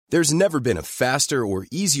There's never been a faster or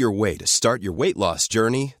easier way to start your weight loss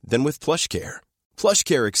journey than with PlushCare.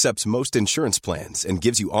 PlushCare accepts most insurance plans and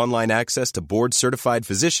gives you online access to board-certified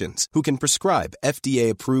physicians who can prescribe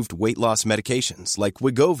FDA-approved weight loss medications like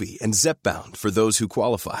Wegovy and Zepbound for those who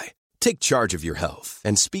qualify. Take charge of your health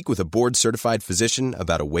and speak with a board-certified physician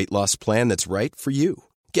about a weight loss plan that's right for you.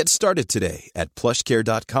 Get started today at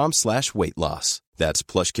plushcare.com/weight loss. That's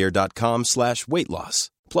plushcare.com/weight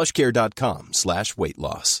loss. plushcare.com/weight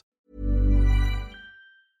loss.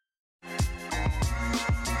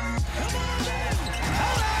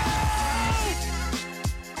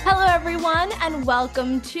 Hello, everyone, and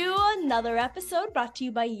welcome to another episode brought to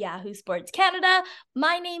you by Yahoo Sports Canada.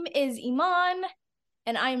 My name is Iman,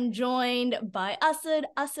 and I'm joined by Asad.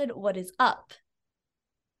 Asad, what is up?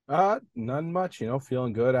 None much,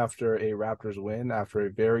 feeling good after a Raptors win after a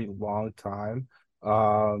very long time.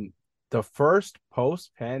 The first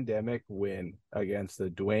post-pandemic win against the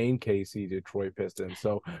Dwayne Casey Detroit Pistons.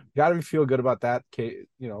 So got to feel good about that,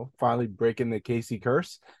 finally breaking the Casey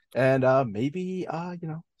curse. And maybe,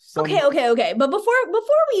 some... Okay. But before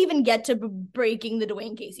we even get to breaking the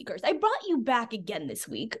Dwayne Casey curse, I brought you back again this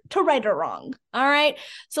week to right or wrong. All right.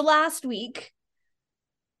 So last week,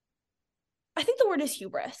 I think the word is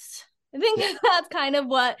hubris. I think that's kind of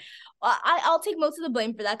what I'll take most of the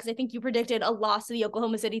blame for that, because I think you predicted a loss to the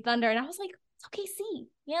Oklahoma City Thunder, and I was like, it's OKC.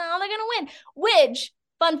 Yeah, they're gonna win. Which,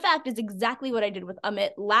 fun fact, is exactly what I did with Amit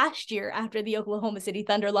last year after the Oklahoma City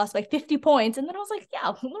Thunder lost by 50 points, and then I was like,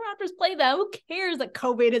 yeah, the Raptors play them. Who cares that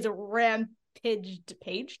COVID has rampaged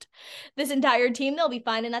this entire team? They'll be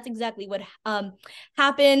fine, and that's exactly what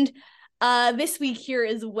happened this week here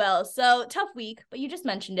as well. So tough week, but you just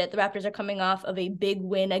mentioned it. The Raptors are coming off of a big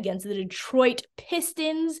win against the Detroit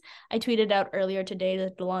Pistons. I tweeted out earlier today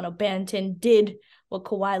that Delano Banton did what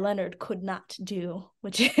Kawhi Leonard could not do,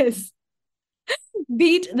 which is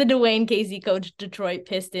beat the Dwayne Casey coached Detroit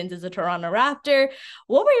Pistons as a Toronto Raptor.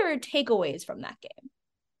 What were your takeaways from that game?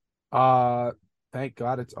 Thank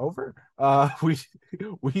God it's over.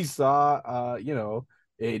 We saw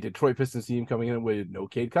a Detroit Pistons team coming in with no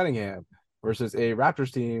Cade Cunningham versus a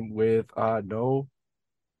Raptors team with no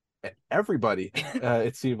everybody.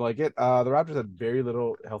 It seemed like it. The Raptors had very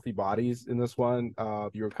little healthy bodies in this one.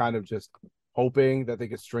 You were kind of just hoping that they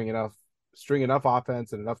could string enough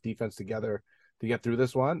offense and enough defense together to get through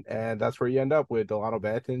this one, and that's where you end up with Delano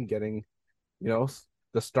Banton getting, the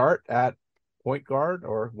start at point guard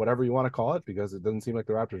or whatever you want to call it, because it doesn't seem like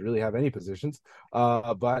the Raptors really have any positions.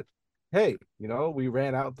 But hey, we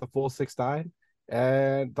ran out the full 6'9",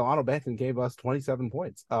 and Delano Banton gave us 27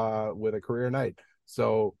 points with a career night.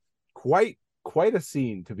 So quite a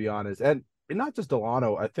scene, to be honest. And not just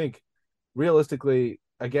Delano. I think realistically,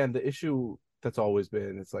 again, the issue that's always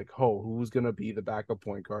been, it's like, who's going to be the backup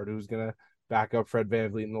point guard? Who's going to back up Fred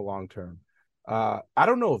VanVleet in the long term? I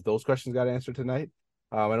don't know if those questions got answered tonight.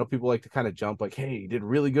 I know people like to kind of jump like, hey, he did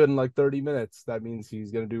really good in like 30 minutes. That means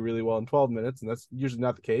he's going to do really well in 12 minutes. And that's usually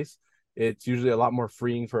not the case. It's usually a lot more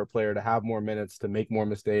freeing for a player to have more minutes, to make more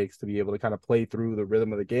mistakes, to be able to kind of play through the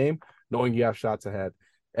rhythm of the game, knowing you have shots ahead.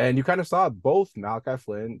 And you kind of saw both Malachi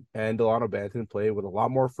Flynn and Delano Banton play with a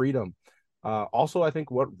lot more freedom. Also, I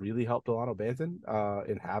think what really helped Delano Banton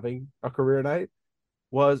in having a career night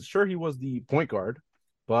was, sure, he was the point guard,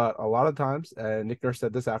 but a lot of times, and Nick Nurse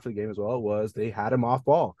said this after the game as well, was they had him off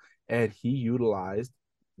ball, and he utilized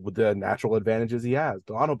with the natural advantages he has.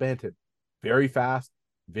 Delano Banton, very fast,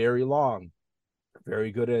 very long,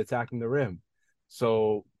 very good at attacking the rim.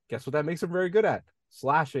 So guess what that makes him very good at?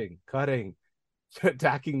 Slashing, cutting,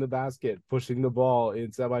 attacking the basket, pushing the ball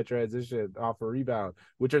in semi-transition off a rebound,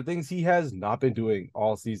 which are things he has not been doing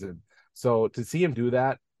all season. So to see him do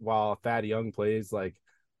that while Thad Young plays like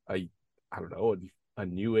a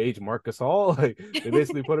new age Marc Gasol, like they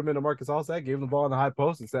basically put him in a Marc Gasol set, gave him the ball in the high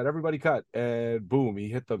post and said, everybody cut, and boom, he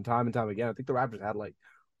hit them time and time again. I think the Raptors had like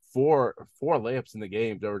four layups in the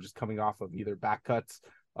game that were just coming off of either back cuts,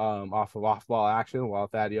 off of off-ball action, while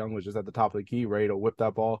Thad Young was just at the top of the key, ready to whip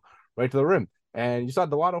that ball right to the rim. And you saw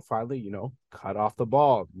Delano finally, cut off the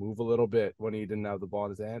ball, move a little bit when he didn't have the ball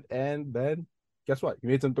in his hand. And then guess what? He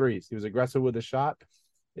made some threes. He was aggressive with the shot.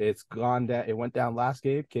 It's gone down. It went down last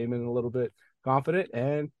game, came in a little bit confident.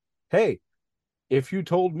 And hey, if you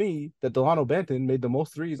told me that Delano Banton made the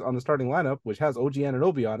most threes on the starting lineup, which has OG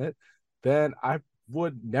Anunoby on it, then I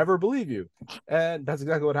would never believe you. And that's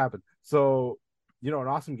exactly what happened. So, an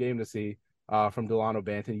awesome game to see from Delano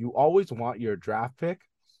Banton. You always want your draft pick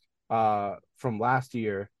from last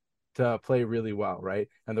year to play really well, right?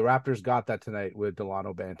 And the Raptors got that tonight with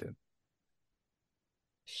Delano Banton.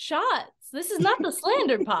 Shots. This is not the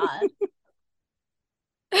slander pod.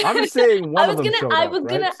 I'm just saying one I of was them gonna showed I up, was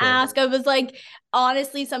right? gonna So ask. I was like,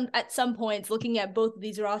 honestly, at some points, looking at both of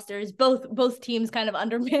these rosters, both teams kind of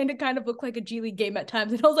undermanned. It kind of looked like a G League game at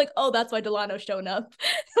times. And I was like, oh, that's why Delano's shown up.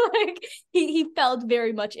 Like he felt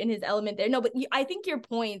very much in his element there. No, but I think your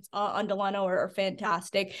points on Delano are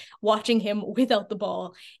fantastic. Watching him without the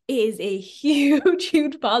ball is a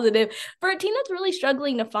huge positive for a team that's really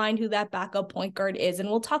struggling to find who that backup point guard is. And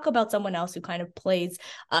we'll talk about someone else who kind of plays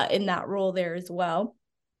in that role there as well.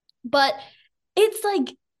 But it's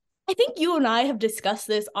like, I think you and I have discussed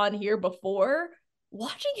this on here before.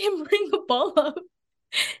 Watching him bring the ball up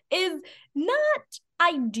is not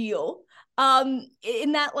ideal.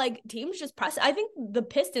 In that like teams just press. I think the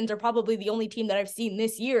Pistons are probably the only team that I've seen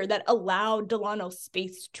this year that allowed Delano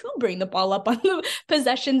space to bring the ball up on the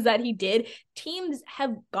possessions that he did. Teams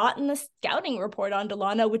have gotten a scouting report on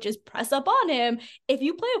Delano, which is press up on him. If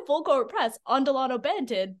you play a full court press on Delano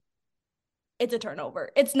Banton, it's a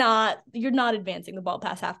turnover. You're not advancing the ball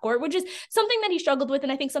past half court, which is something that he struggled with.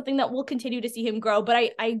 And I think something that we'll continue to see him grow.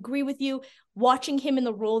 But I agree with you, watching him in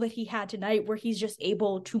the role that he had tonight, where he's just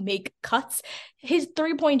able to make cuts. His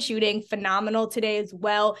 3-point shooting, phenomenal today as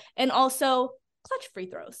well. And also clutch free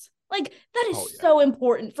throws. Like that is so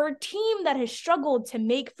important for a team that has struggled to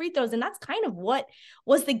make free throws. And that's kind of what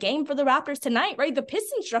was the game for the Raptors tonight, right? The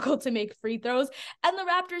Pistons struggled to make free throws and the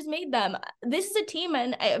Raptors made them. This is a team,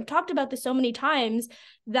 and I've talked about this so many times,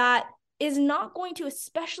 that is not going to,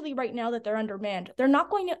 especially right now that they're undermanned, they're not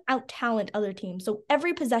going to out-talent other teams. So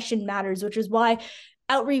every possession matters, which is why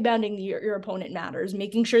out-rebounding your opponent matters,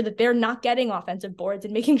 making sure that they're not getting offensive boards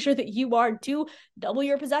and making sure that you are to double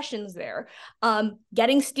your possessions there.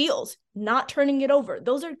 Getting steals, not turning it over.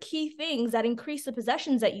 Those are key things that increase the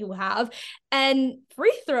possessions that you have. And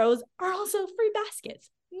free throws are also free baskets.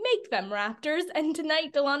 Make them, Raptors. And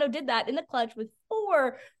tonight, Delano did that in the clutch with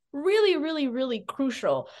 4 really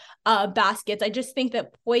crucial baskets. I just think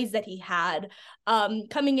that poise that he had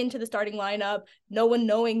coming into the starting lineup, no one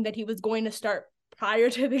knowing that he was going to start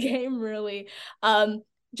prior to the game, really.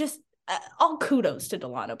 Just all kudos to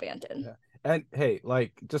Delano Banton. Yeah. And hey,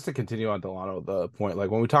 like just to continue on Delano, the point,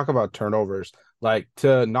 like when we talk about turnovers, like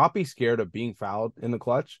to not be scared of being fouled in the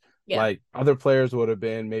clutch, like other players would have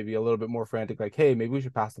been maybe a little bit more frantic, like, hey, maybe we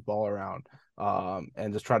should pass the ball around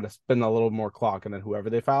and just try to spin a little more clock. And then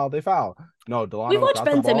whoever they foul, they foul. No, Delano We've watched got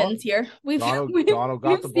Ben the ball. Simmons here. Delano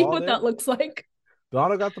got the seen ball what there. that looks like.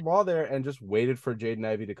 Delano got the ball there and just waited for Jaden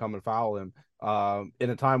Ivey to come and foul him in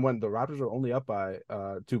a time when the Raptors were only up by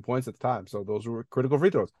 2 points at the time. So those were critical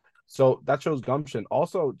free throws. So that shows gumption.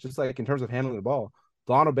 Also, just like in terms of handling the ball,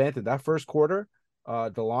 Delano Banton, that first quarter,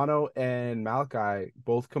 Delano and Malachi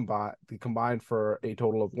both combined for a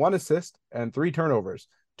total of 1 assist and 3 turnovers.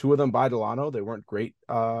 2 of them by Delano. They weren't great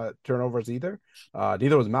turnovers either.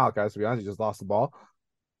 Neither was Malachi, to be honest. He just lost the ball.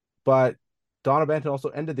 But Delano Banton also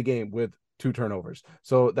ended the game with 2 turnovers.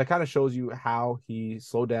 So that kind of shows you how he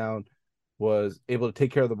slowed down, was able to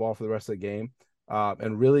take care of the ball for the rest of the game,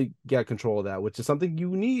 and really get control of that, which is something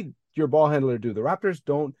you need your ball handler to do. The Raptors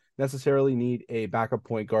don't necessarily need a backup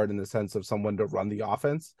point guard in the sense of someone to run the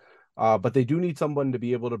offense, but they do need someone to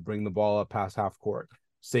be able to bring the ball up past half court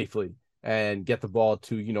safely and get the ball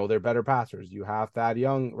to, their better passers. You have Thad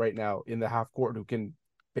Young right now in the half court who can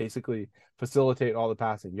basically facilitate all the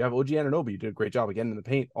passing. You have OG Anunoby, you did a great job of getting in the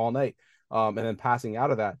paint all night, and then passing out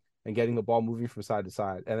of that and getting the ball moving from side to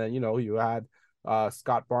side. And then, you had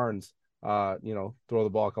Scott Barnes, throw the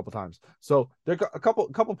ball a couple times. So there a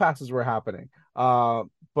couple passes were happening.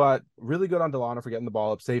 But really good on Delano for getting the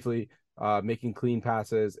ball up safely, making clean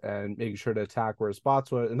passes and making sure to attack where his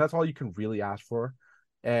spots were. And that's all you can really ask for.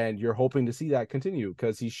 And you're hoping to see that continue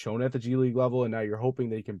because he's shown at the G League level. And now you're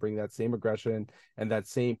hoping that he can bring that same aggression and that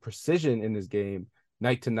same precision in his game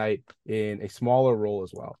night to night in a smaller role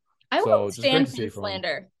as well. I won't stand for the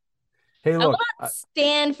slander. Hey, look, I won't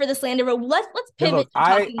stand for the slander, but let's pivot.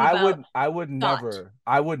 Hey, look, I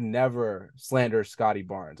would never slander Scotty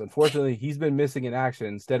Barnes. Unfortunately, he's been missing in action.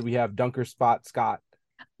 Instead, we have Dunker Spot Scott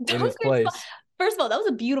in his place. First of all, that was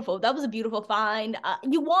a beautiful find.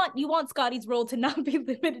 You want Scotty's role to not be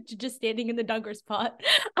limited to just standing in the dunker spot,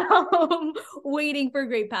 waiting for a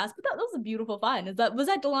great pass. But that was a beautiful find. Was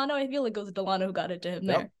that Delano? I feel like it was Delano who got it to him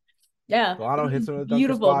there. Yeah, Delano hits him in the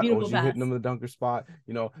dunker spot. OG hitting him in the dunker spot.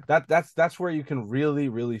 That's where you can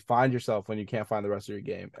really find yourself when you can't find the rest of your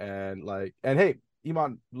game. And hey,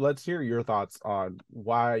 Iman, let's hear your thoughts on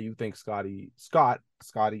why you think Scotty,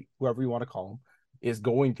 whoever you want to call him, is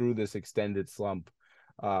going through this extended slump.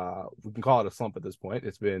 We can call it a slump at this point.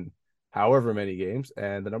 It's been however many games,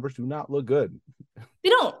 and the numbers do not look good. They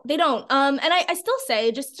don't. And I still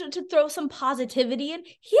say, just to throw some positivity in,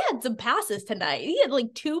 he had some passes tonight. He had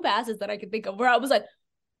like 2 passes that I could think of where I was like,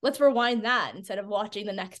 let's rewind that instead of watching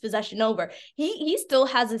the next possession over. He still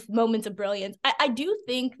has his moments of brilliance. I do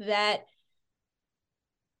think that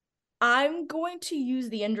I'm going to use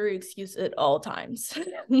the injury excuse at all times.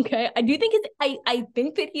 Okay. I do think I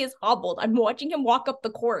think that he is hobbled. I'm watching him walk up the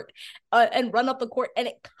court and run up the court, and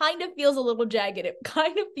it kind of feels a little jagged. It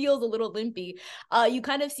kind of feels a little limpy. You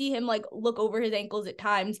kind of see him like look over his ankles at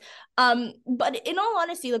times. But in all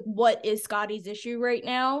honesty, like, what is Scotty's issue right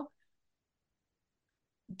now?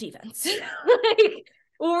 Defense. Like,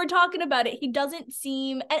 when we're talking about it, he doesn't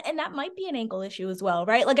seem, and that might be an ankle issue as well,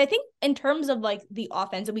 right? Like, I think in terms of like the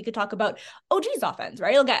offense, and we could talk about OG's offense,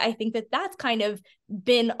 right? Like, I think that that's kind of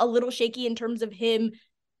been a little shaky in terms of him,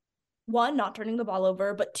 1, not turning the ball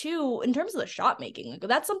over, but 2, in terms of the shot making. Like,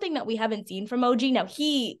 that's something that we haven't seen from OG. Now,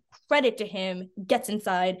 credit to him, gets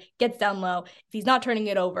inside, gets down low. If he's not turning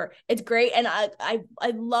it over, it's great. And I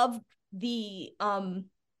love the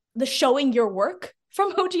showing your work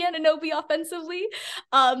from OG Anunoby offensively.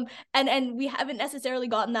 And we haven't necessarily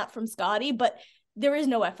gotten that from Scotty, but there is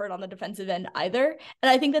no effort on the defensive end either. And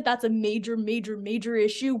I think that that's a major, major, major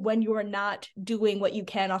issue when you are not doing what you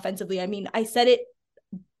can offensively. I mean, I said it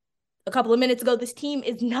a couple of minutes ago, this team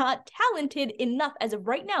is not talented enough as of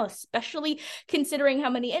right now, especially considering how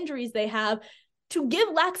many injuries they have, to give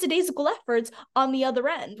lackadaisical efforts on the other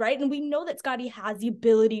end, right? And we know that Scotty has the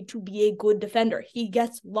ability to be a good defender. He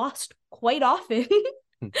gets lost quite often.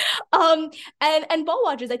 And ball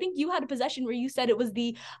watchers, I think you had a possession where you said it was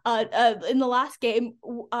the in the last game,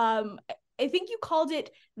 I think you called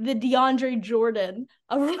it the DeAndre Jordan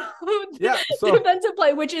defensive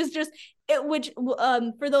play, which is just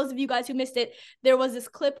for those of you guys who missed it, there was this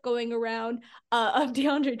clip going around of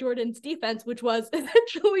DeAndre Jordan's defense, which was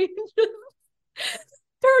essentially just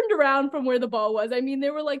turned around from where the ball was. I mean,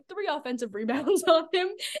 there were like 3 offensive rebounds on him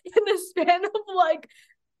in the span of like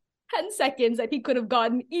 10 seconds that he could have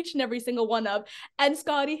gotten each and every single one of. And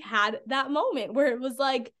Scotty had that moment where it was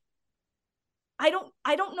like, I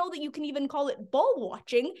don't know that you can even call it ball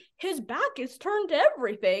watching. His back is turned to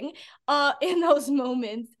everything in those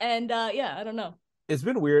moments. And yeah, I don't know. It's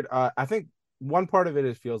been weird. I think one part of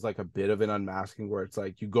it feels like a bit of an unmasking, where it's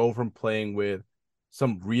like you go from playing with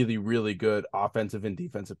some really, really good offensive and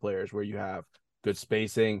defensive players where you have good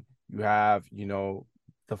spacing, you have,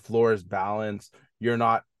 the floor is balanced, you're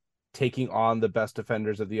not taking on the best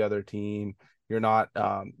defenders of the other team, you're not,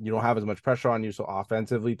 you don't have as much pressure on you, so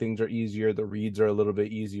offensively things are easier, the reads are a little bit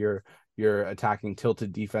easier, you're attacking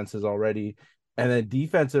tilted defenses already, and then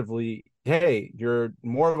defensively, hey, you're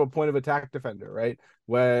more of a point of attack defender, right?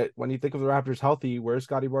 When you think of the Raptors healthy, where's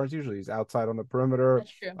Scotty Barnes usually? He's outside on the perimeter,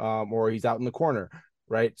 or he's out in the corner,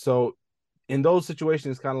 right? So in those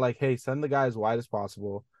situations, it's kind of like, hey, send the guy as wide as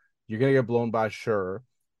possible. You're going to get blown by, sure.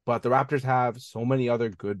 But the Raptors have so many other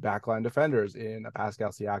good backline defenders in Pascal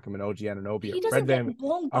Siakam and OG Anunoby.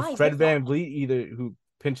 Fred VanVleet either, who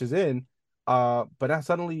pinches in. But now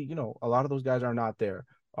suddenly, a lot of those guys are not there.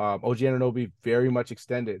 OG Anunoby very much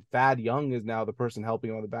extended. Thad Young is now the person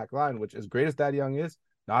helping on the back line, which, as great as Thad Young is,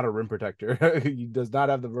 not a rim protector. He does not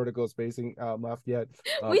have the vertical spacing left yet.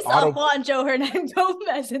 We saw Juancho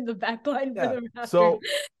Hernan-Gomez in the back line for the Raptors. So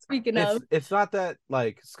speaking of, it's not that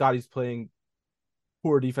like Scotty's playing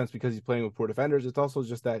poor defense because he's playing with poor defenders. It's also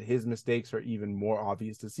just that his mistakes are even more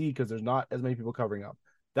obvious to see because there's not as many people covering up.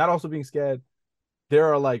 That also being said, there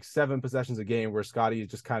are like 7 possessions a game where Scotty is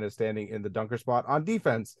just kind of standing in the dunker spot on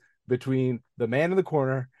defense between the man in the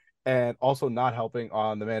corner and also not helping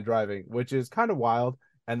on the man driving, which is kind of wild.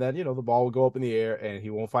 And then, the ball will go up in the air and he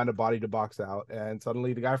won't find a body to box out. And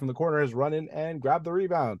suddenly the guy from the corner has run in and grabbed the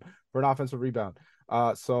rebound for an offensive rebound.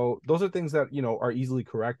 So those are things that, are easily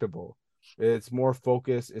correctable. It's more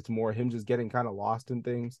focus. It's more him just getting kind of lost in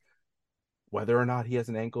things. Whether or not he has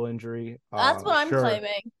an ankle injury. That's what I'm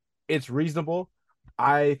claiming. It's reasonable.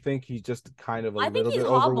 I think he's just kind of a little bit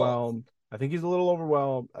overwhelmed. I think he's a little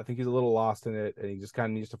overwhelmed. I think he's a little lost in it, and he just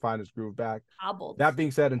kind of needs to find his groove back. Hobbled. That being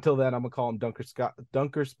said, until then, I'm gonna call him Dunker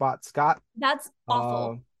Spot Scott. That's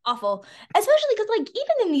awful. Awful, especially because like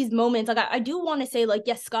even in these moments, like I do want to say like,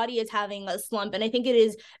 yes, Scotty is having a slump, and I think it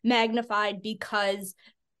is magnified because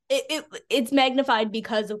it's magnified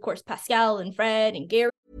because of course Pascal and Fred and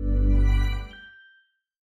Gary.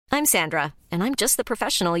 I'm Sandra, and I'm just the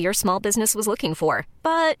professional your small business was looking for.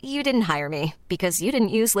 But you didn't hire me because you didn't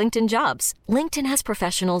use LinkedIn Jobs. LinkedIn has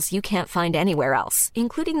professionals you can't find anywhere else,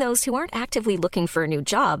 including those who aren't actively looking for a new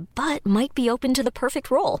job, but might be open to the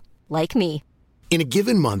perfect role, like me. In a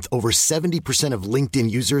given month, over 70% of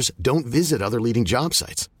LinkedIn users don't visit other leading job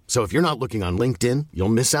sites. So if you're not looking on LinkedIn, you'll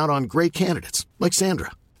miss out on great candidates like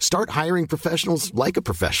Sandra. Start hiring professionals like a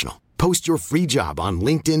professional. Post your free job on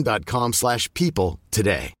linkedin.com/people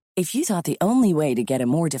today. If you thought the only way to get a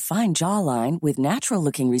more defined jawline with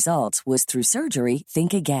natural-looking results was through surgery,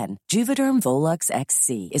 think again. Juvederm Volux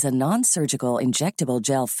XC is a non-surgical injectable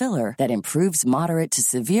gel filler that improves moderate to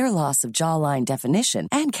severe loss of jawline definition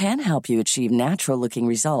and can help you achieve natural-looking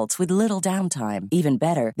results with little downtime. Even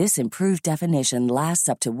better, this improved definition lasts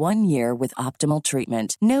up to 1 year with optimal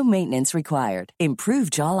treatment. No maintenance required. Improve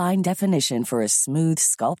jawline definition for a smooth,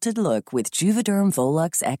 sculpted look with Juvederm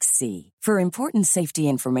Volux XC. For important safety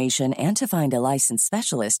information and to find a licensed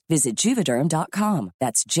specialist, visit Juvederm.com.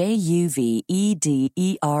 That's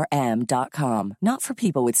JUVEDERM.com. Not for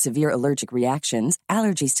people with severe allergic reactions,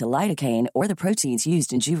 allergies to lidocaine, or the proteins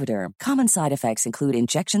used in Juvederm. Common side effects include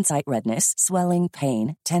injection site redness, swelling,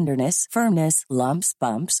 pain, tenderness, firmness, lumps,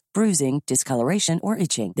 bumps, bruising, discoloration, or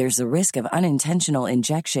itching. There's a risk of unintentional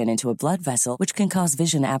injection into a blood vessel, which can cause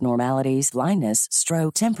vision abnormalities, blindness,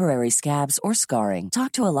 stroke, temporary scabs, or scarring.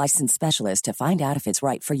 Talk to a licensed specialist to find out if it's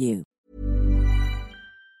right for you.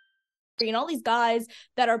 And all these guys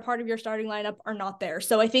that are part of your starting lineup are not there.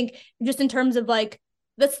 So I think just in terms of like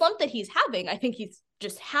the slump that he's having, I think he's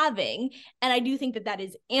just having. And I do think that that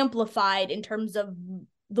is amplified in terms of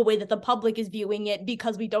the way that the public is viewing it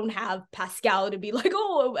because we don't have Pascal to be like,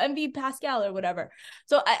 oh, MV Pascal or whatever.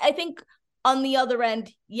 So I think on the other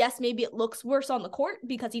end, yes, maybe it looks worse on the court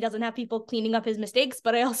because he doesn't have people cleaning up his mistakes,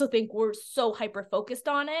 but I also think we're so hyper-focused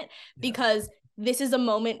on it because this is a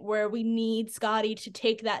moment where we need Scottie to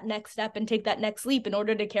take that next step and take that next leap in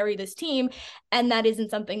order to carry this team, and that isn't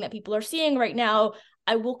something that people are seeing right now.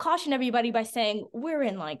 I will caution everybody by saying we're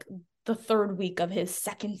in like the third week of his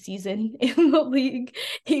second season in the league.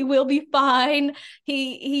 He will be fine.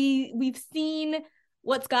 We've seen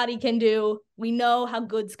what Scottie can do. We know how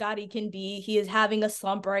good Scottie can be. He is having a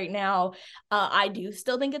slump right now. I do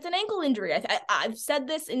still think it's an ankle injury. I've said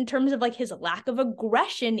this in terms of like his lack of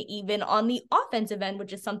aggression, even on the offensive end,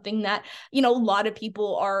 which is something that, you know, a lot of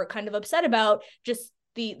people are kind of upset about. Just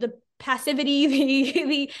the passivity,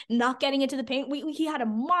 the not getting into the paint. He had a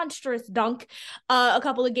monstrous dunk a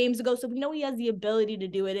couple of games ago, so we know he has the ability to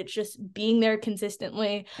do it. It's just being there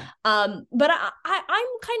consistently. But I'm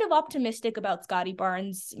kind of optimistic about Scottie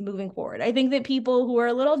Barnes moving forward. I think that people who are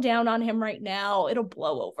a little down on him right now, it'll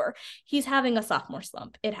blow over. He's having a sophomore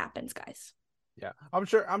slump. It happens, guys. Yeah, I'm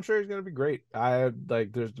sure he's gonna be great. We've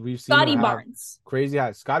seen Scottie Barnes crazy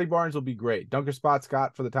highs. Scottie Barnes will be great. Dunker spot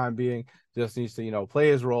Scott for the time being just needs to, you know, play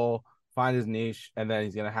his role, find his niche, and then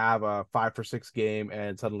he's gonna have a 5 for 6 game,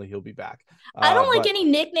 and suddenly he'll be back. I don't like any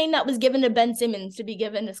nickname that was given to Ben Simmons to be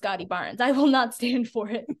given to Scottie Barnes. I will not stand for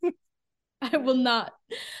it. I will not.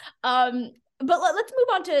 But let's move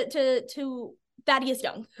on to Thaddeus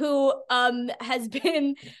Young, who has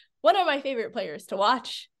been one of my favorite players to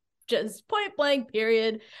watch. Just point blank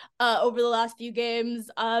period over the last few games.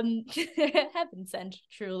 Heaven sent,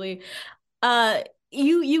 truly.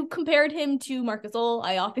 You compared him to Marc Gasol.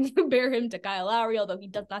 I often compare him to Kyle Lowry, although he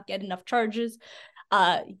does not get enough charges.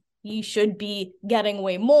 He should be getting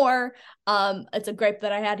way more. It's a gripe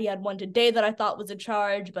that I had. He had one today that I thought was a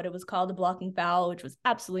charge, but it was called a blocking foul, which was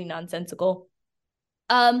absolutely nonsensical.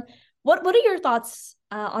 What are your thoughts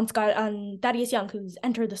on Thaddeus Young, who's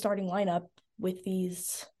entered the starting lineup with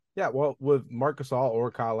these? Yeah, well, with Marc Gasol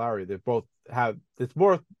or Kyle Lowry, they both have, it's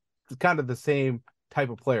more kind of the same type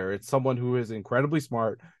of player. It's someone who is incredibly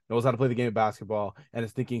smart, knows how to play the game of basketball, and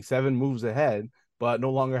is thinking 7 moves ahead, but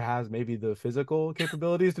no longer has maybe the physical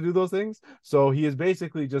capabilities to do those things. So he is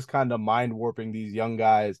basically just kind of mind warping these young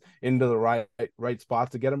guys into the right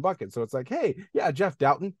spots to get them buckets. So it's like, hey, yeah, Jeff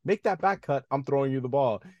Doughton, make that back cut. I'm throwing you the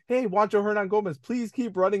ball. Hey, Juancho Hernan-Gomez, please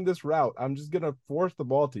keep running this route. I'm just going to force the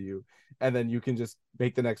ball to you. And then you can just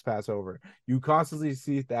make the next pass over. You constantly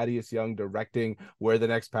see Thaddeus Young directing where the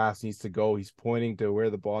next pass needs to go. He's pointing to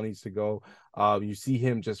where the ball needs to go. You see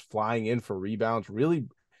him just flying in for rebounds, really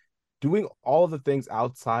doing all of the things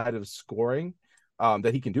outside of scoring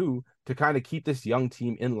that he can do to kind of keep this young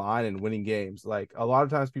team in line and winning games. Like a lot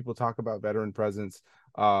of times people talk about veteran presence.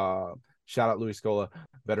 Shout out Louis Scola,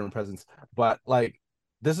 veteran presence. But like,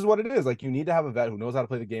 this is what it is. Like, you need to have a vet who knows how to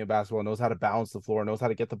play the game of basketball, knows how to balance the floor, knows how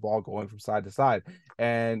to get the ball going from side to side.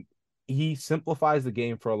 And he simplifies the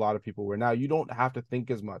game for a lot of people where now you don't have to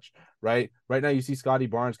think as much, right? Right now you see Scottie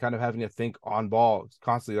Barnes kind of having to think on ball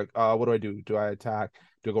constantly. Like, what do I do? Do I attack?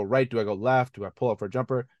 Do I go right? Do I go left? Do I pull up for a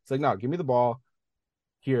jumper? It's like, no, give me the ball.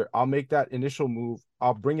 Here, I'll make that initial move.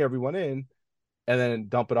 I'll bring everyone in. and then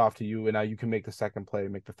dump it off to you, and now you can make the second play,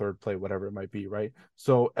 make the third play, whatever it might be, right?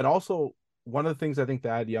 So, and also one of the things I think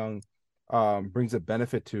Thad Young brings a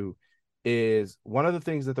benefit to is one of the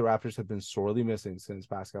things that the Raptors have been sorely missing since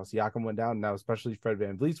Pascal Siakam went down, now especially Fred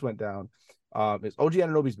VanVleet went down, is OG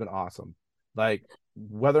Anunoby's been awesome. Like,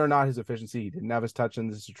 whether or not his efficiency, he didn't have his touch in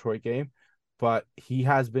this Detroit game, but he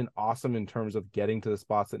has been awesome in terms of getting to the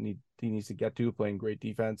spots that he needs to get to, playing great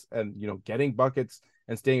defense and, you know, getting buckets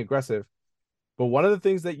and staying aggressive. But one of the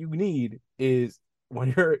things that you need is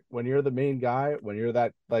when you're the main guy, when you're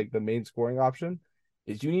that, like, the main scoring option,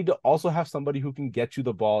 is you need to also have somebody who can get you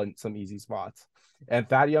the ball in some easy spots. And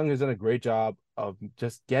Thad Young has done a great job of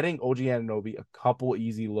just getting OG Anunoby a couple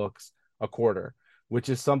easy looks a quarter, which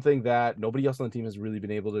is something that nobody else on the team has really been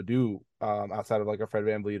able to do outside of like a Fred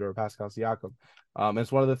VanVleet or a Pascal Siakam. And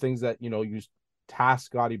it's one of the things that, you know, you task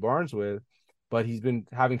Scotty Barnes with, but he's been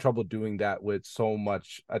having trouble doing that with so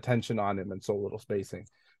much attention on him and so little spacing.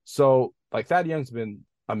 So, like, Thad Young's been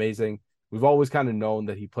amazing. We've always kind of known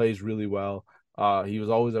that he plays really well. He was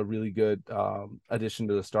always a really good addition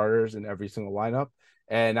to the starters in every single lineup.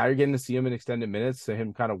 And now you're getting to see him in extended minutes, to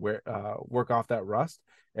him kind of work off that rust.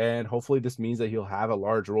 And hopefully this means that he'll have a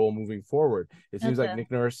large role moving forward. It seems like Nick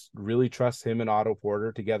Nurse really trusts him and Otto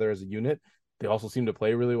Porter together as a unit. They also seem to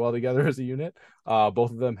play really well together as a unit.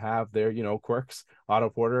 Both of them have their, you know, quirks. Otto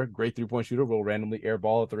Porter, great three-point shooter, will randomly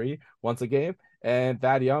airball a three once a game. And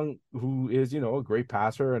Thad Young, who is, you know, a great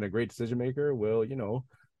passer and a great decision maker, will, you know,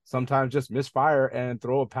 sometimes just misfire and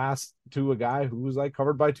throw a pass to a guy who's like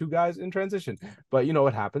covered by two guys in transition. But, you know,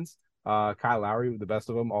 it happens. Kyle Lowry, the best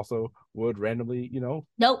of them, also would randomly, you know,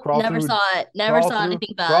 never saw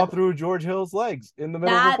anything bad. Crawl through George Hill's legs in the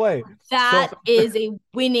middle of the play. That is a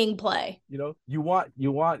winning play. You know, you want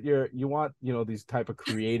you know, these type of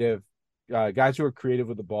creative guys who are creative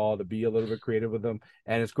with the ball, to be a little bit creative with them.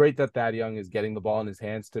 And it's great that Thad Young is getting the ball in his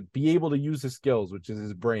hands to be able to use his skills, which is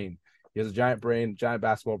his brain. He has a giant brain, giant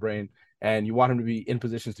basketball brain, and you want him to be in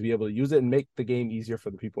positions to be able to use it and make the game easier for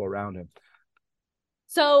the people around him.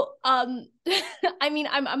 So, I mean,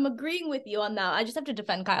 I'm agreeing with you on that. I just have to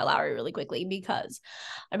defend Kyle Lowry really quickly, because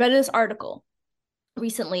I read this article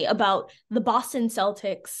recently about the Boston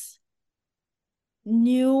Celtics'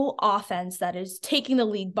 new offense that is taking the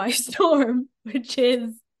league by storm, which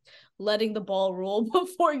is letting the ball roll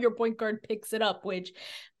before your point guard picks it up, which,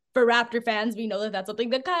 for Raptor fans, we know that that's something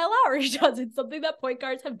that Kyle Lowry does. It's something that point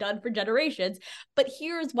guards have done for generations. But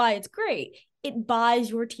here's why it's great. It buys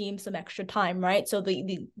your team some extra time, right? So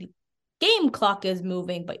the game clock is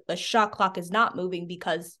moving, but the shot clock is not moving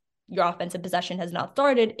because your offensive possession has not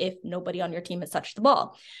started if nobody on your team has touched the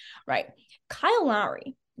ball, right? Kyle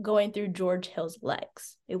Lowry going through George Hill's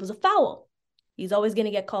legs, it was a foul. He's always going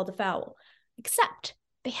to get called a foul, except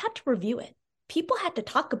they had to review it. People had to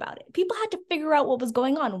talk about it. People had to figure out what was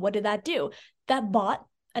going on. What did that do? That bought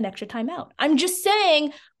an extra timeout. I'm just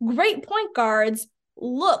saying, great point guards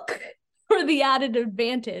look for the added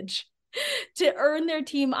advantage to earn their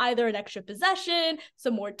team either an extra possession,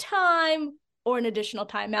 some more time, or an additional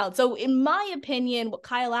timeout. So in my opinion, what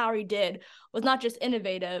Kyle Lowry did was not just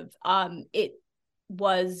innovative. It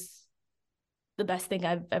was the best thing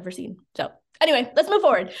I've ever seen. So anyway, let's move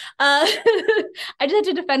forward. I just had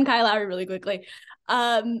to defend Kyle Lowry really quickly.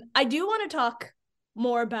 I do want to talk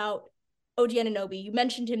more about OG Anunoby. You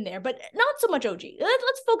mentioned him there, but not so much OG.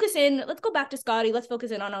 Let's focus in. Let's go back to Scotty. Let's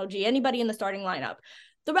focus in on OG. Anybody in the starting lineup.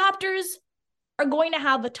 The Raptors are going to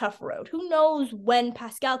have a tough road. Who knows when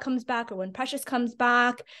Pascal comes back or when Precious comes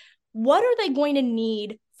back? What are they going to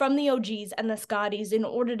need from the OGs and the Scotties in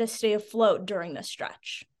order to stay afloat during this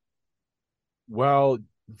stretch? Well,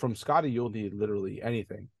 from Scotty, you'll need literally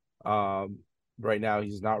anything. Right now,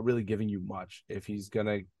 he's not really giving you much. If he's going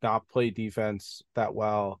to not play defense that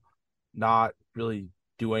well, not really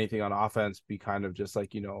do anything on offense, be kind of just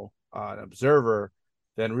like, you know, an observer,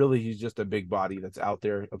 then really he's just a big body that's out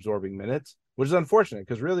there absorbing minutes, which is unfortunate,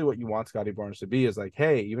 because really what you want Scotty Barnes to be is like,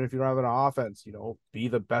 hey, even if you don't have an offense, you know, be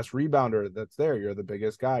the best rebounder that's there. You're the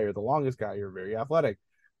biggest guy, you're the longest guy, you're very athletic.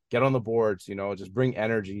 Get on the boards, you know, just bring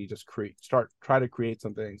energy, just try to create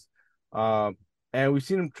some things. And we've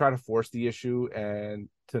seen him try to force the issue. And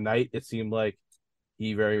tonight it seemed like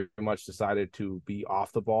he very much decided to be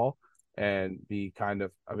off the ball and be kind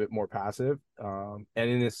of a bit more passive. And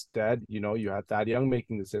instead, you know, you had Thad Young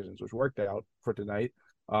making decisions, which worked out for tonight.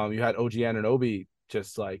 You had OG Anunoby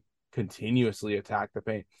just like continuously attack the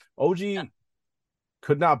paint. OG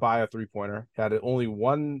could not buy a three-pointer. Had only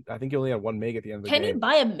one. I think he only had one make at the end of the game. Can he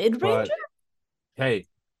buy a mid-ranger? Hey,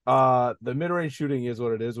 the mid-range shooting is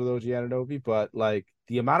what it is with OG Anunoby, but like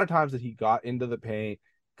the amount of times that he got into the paint,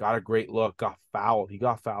 got a great look, got fouled. He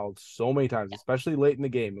got fouled so many times, especially late in the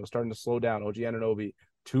game. It was starting to slow down. OG Anunoby,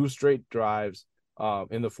 2 straight drives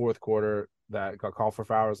in the fourth quarter that got called for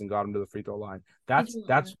fouls and got him to the free throw line. That's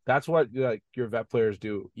what like your vet players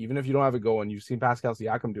do. Even if you don't have it going, you've seen Pascal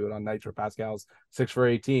Siakam do it on nights where Pascal's 6 for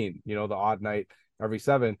 18, the odd night every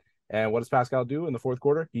 7. And what does Pascal do in the fourth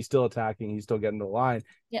quarter? He's still attacking. He's still getting to the line.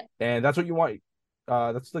 Yeah. And that's what you want.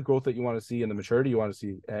 That's the growth that you want to see and the maturity you want to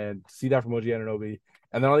see. And see that from OG Anunoby.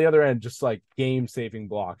 And then on the other end, just like game-saving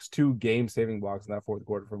blocks. 2 game-saving blocks in that fourth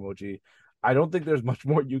quarter from OG. I don't think there's much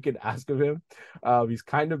more you can ask of him. He's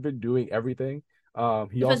kind of been doing everything. He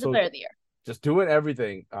Defensive also player of the year. Just doing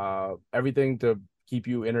everything. Everything to keep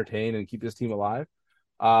you entertained and keep this team alive.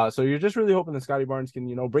 So you're just really hoping that Scottie Barnes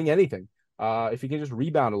can, bring anything. If he can just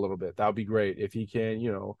rebound a little bit, that would be great. If he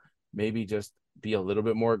can, maybe just be a little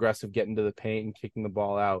bit more aggressive, getting to the paint and kicking the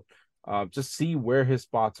ball out. Just see where his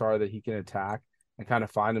spots are that he can attack and kind of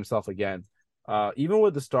find himself again. Even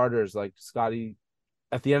with the starters, like Scottie,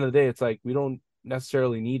 at the end of the day, it's like we don't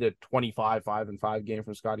necessarily need a 25-5-5 game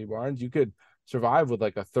from Scottie Barnes. You could survive with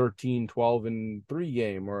like a 13-12-3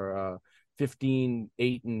 game or a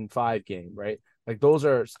 15-8-5 game, right? Like those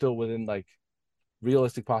are still within like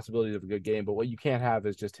realistic possibilities of a good game. But what you can't have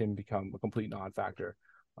is just him become a complete non-factor.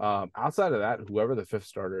 Outside of that, whoever the 5th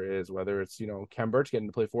starter is, whether it's Khem Birch getting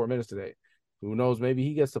to play 4 minutes today, who knows, maybe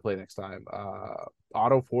he gets to play next time.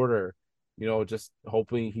 Otto Porter, just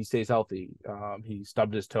hoping he stays healthy. He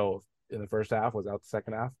stubbed his toe in the first half, was out the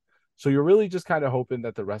second half. So you're really just kind of hoping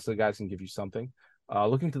that the rest of the guys can give you something.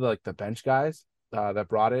 Looking to the bench guys that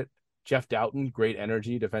brought it. Jeff Doughton, great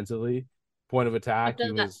energy defensively, point of attack.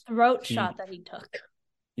 Throat shot that he took.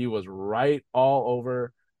 He was right all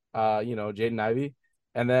over, Jaden Ivey.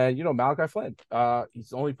 And then, Malachi Flynn,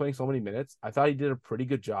 he's only playing so many minutes. I thought he did a pretty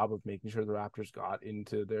good job of making sure the Raptors got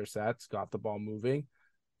into their sets, got the ball moving.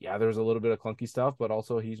 Yeah, there was a little bit of clunky stuff, but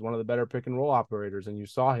also he's one of the better pick and roll operators. And you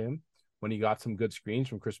saw him when he got some good screens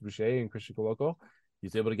from Chris Boucher and Christian Koloko.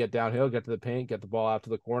 He's able to get downhill, get to the paint, get the ball out to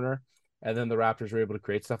the corner. And then the Raptors were able to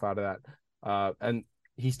create stuff out of that. And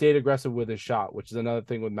he stayed aggressive with his shot, which is another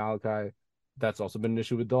thing with Malachi. That's also been an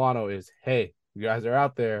issue with Delano is, hey, you guys are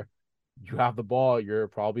out there. You have the ball. You're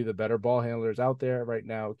probably the better ball handlers out there right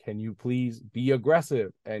now. Can you please be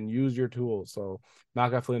aggressive and use your tools? So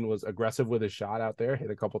Malachi Flynn was aggressive with his shot out there,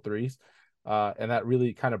 hit a couple threes. And that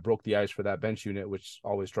really kind of broke the ice for that bench unit, which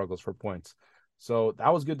always struggles for points. So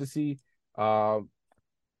that was good to see.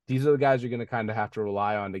 These are the guys you're going to kind of have to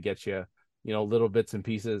rely on to get you, little bits and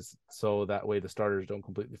pieces, so that way the starters don't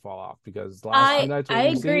completely fall off. Because the last 2 nights, I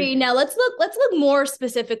agree. Now let's look more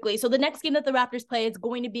specifically. So the next game that the Raptors play is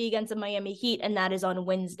going to be against the Miami Heat, and that is on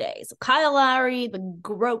Wednesday. So Kyle Lowry, the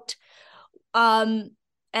GOAT, and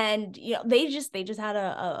they just had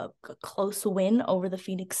a close win over the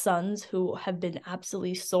Phoenix Suns, who have been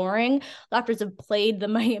absolutely soaring. The Raptors have played the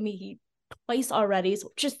Miami Heat twice already, so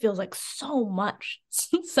it just feels like so much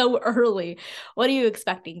so early. What are you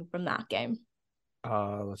expecting from that game?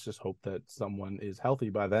 Let's just hope that someone is healthy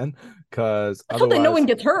by then, because I hope that no one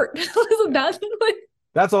gets hurt.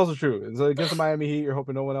 That's also true. So against the Miami Heat, you're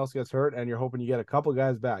hoping no one else gets hurt, and you're hoping you get a couple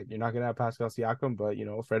guys back. You're not gonna have Pascal Siakam, but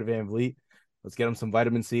Fred VanVleet. Let's get him some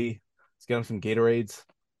vitamin C. Let's get him some Gatorades.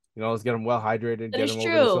 Let's get him well hydrated. Get him over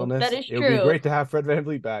this illness. That is true. It would be great to have Fred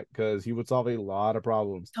VanVleet back, because he would solve a lot of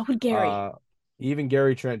problems. So would Gary. Even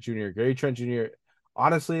Gary Trent Jr. Gary Trent Jr.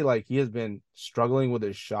 Honestly, he has been struggling with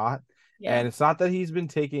his shot. Yeah. And it's not that he's been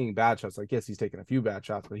taking bad shots. Yes, he's taken a few bad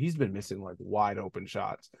shots, but he's been missing wide open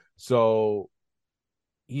shots. So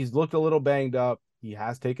he's looked a little banged up. He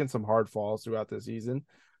has taken some hard falls throughout the season.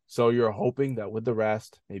 So you're hoping that with the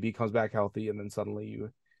rest, maybe he comes back healthy, and then suddenly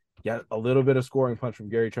you get a little bit of scoring punch from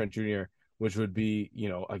Gary Trent Jr., which would be,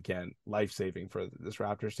 again, life-saving for this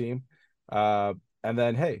Raptors team. And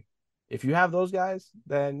then, hey, if you have those guys,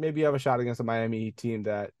 then maybe you have a shot against a Miami Heat team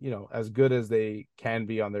that, as good as they can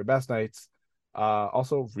be on their best nights,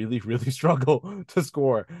 also really, really struggle to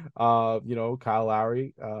score. Kyle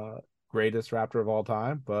Lowry, greatest Raptor of all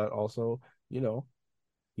time, but also,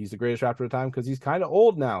 he's the greatest Raptor of the time because he's kind of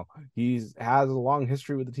old now. Has a long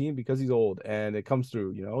history with the team because he's old, and it comes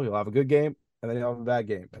through. He'll have a good game, and then he'll have a bad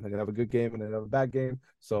game, and then he'll have a good game, and then he'll have a bad game.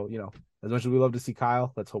 So, as much as we love to see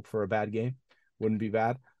Kyle, let's hope for a bad game. Wouldn't be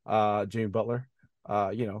bad. Jimmy Butler,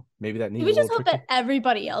 maybe that needs. We just hope that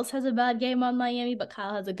everybody else has a bad game on Miami, but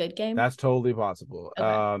Kyle has a good game. That's totally possible.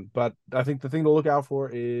 Okay. But I think the thing to look out for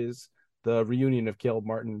is the reunion of Caleb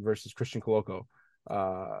Martin versus Christian Koloko.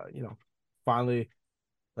 Finally,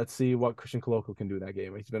 let's see what Christian Koloko can do in that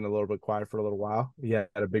game. He's been a little bit quiet for a little while. He had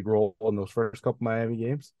a big role in those first couple Miami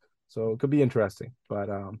games, so it could be interesting. But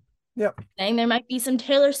Yep. Saying there might be some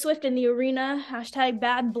Taylor Swift in the arena. Hashtag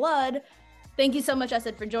bad blood. Thank you so much,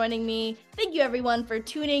 Asad, for joining me. Thank you, everyone, for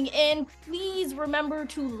tuning in. Please remember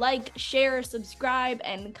to like, share, subscribe,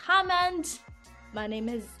 and comment. My name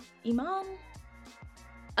is Iman.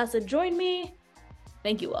 Asad joined me.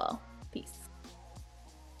 Thank you all. Peace.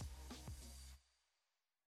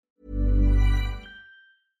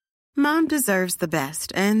 Mom deserves the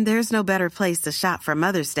best, and there's no better place to shop for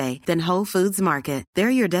Mother's Day than Whole Foods Market.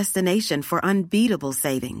 They're your destination for unbeatable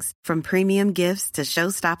savings, from premium gifts to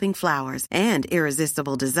show-stopping flowers and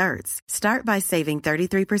irresistible desserts. Start by saving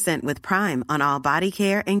 33% with Prime on all body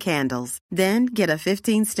care and candles. Then get a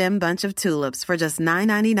 15-stem bunch of tulips for just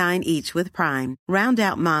 $9.99 each with Prime. Round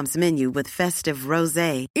out Mom's menu with festive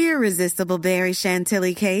rosé, irresistible berry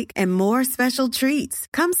chantilly cake, and more special treats.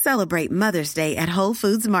 Come celebrate Mother's Day at Whole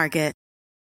Foods Market.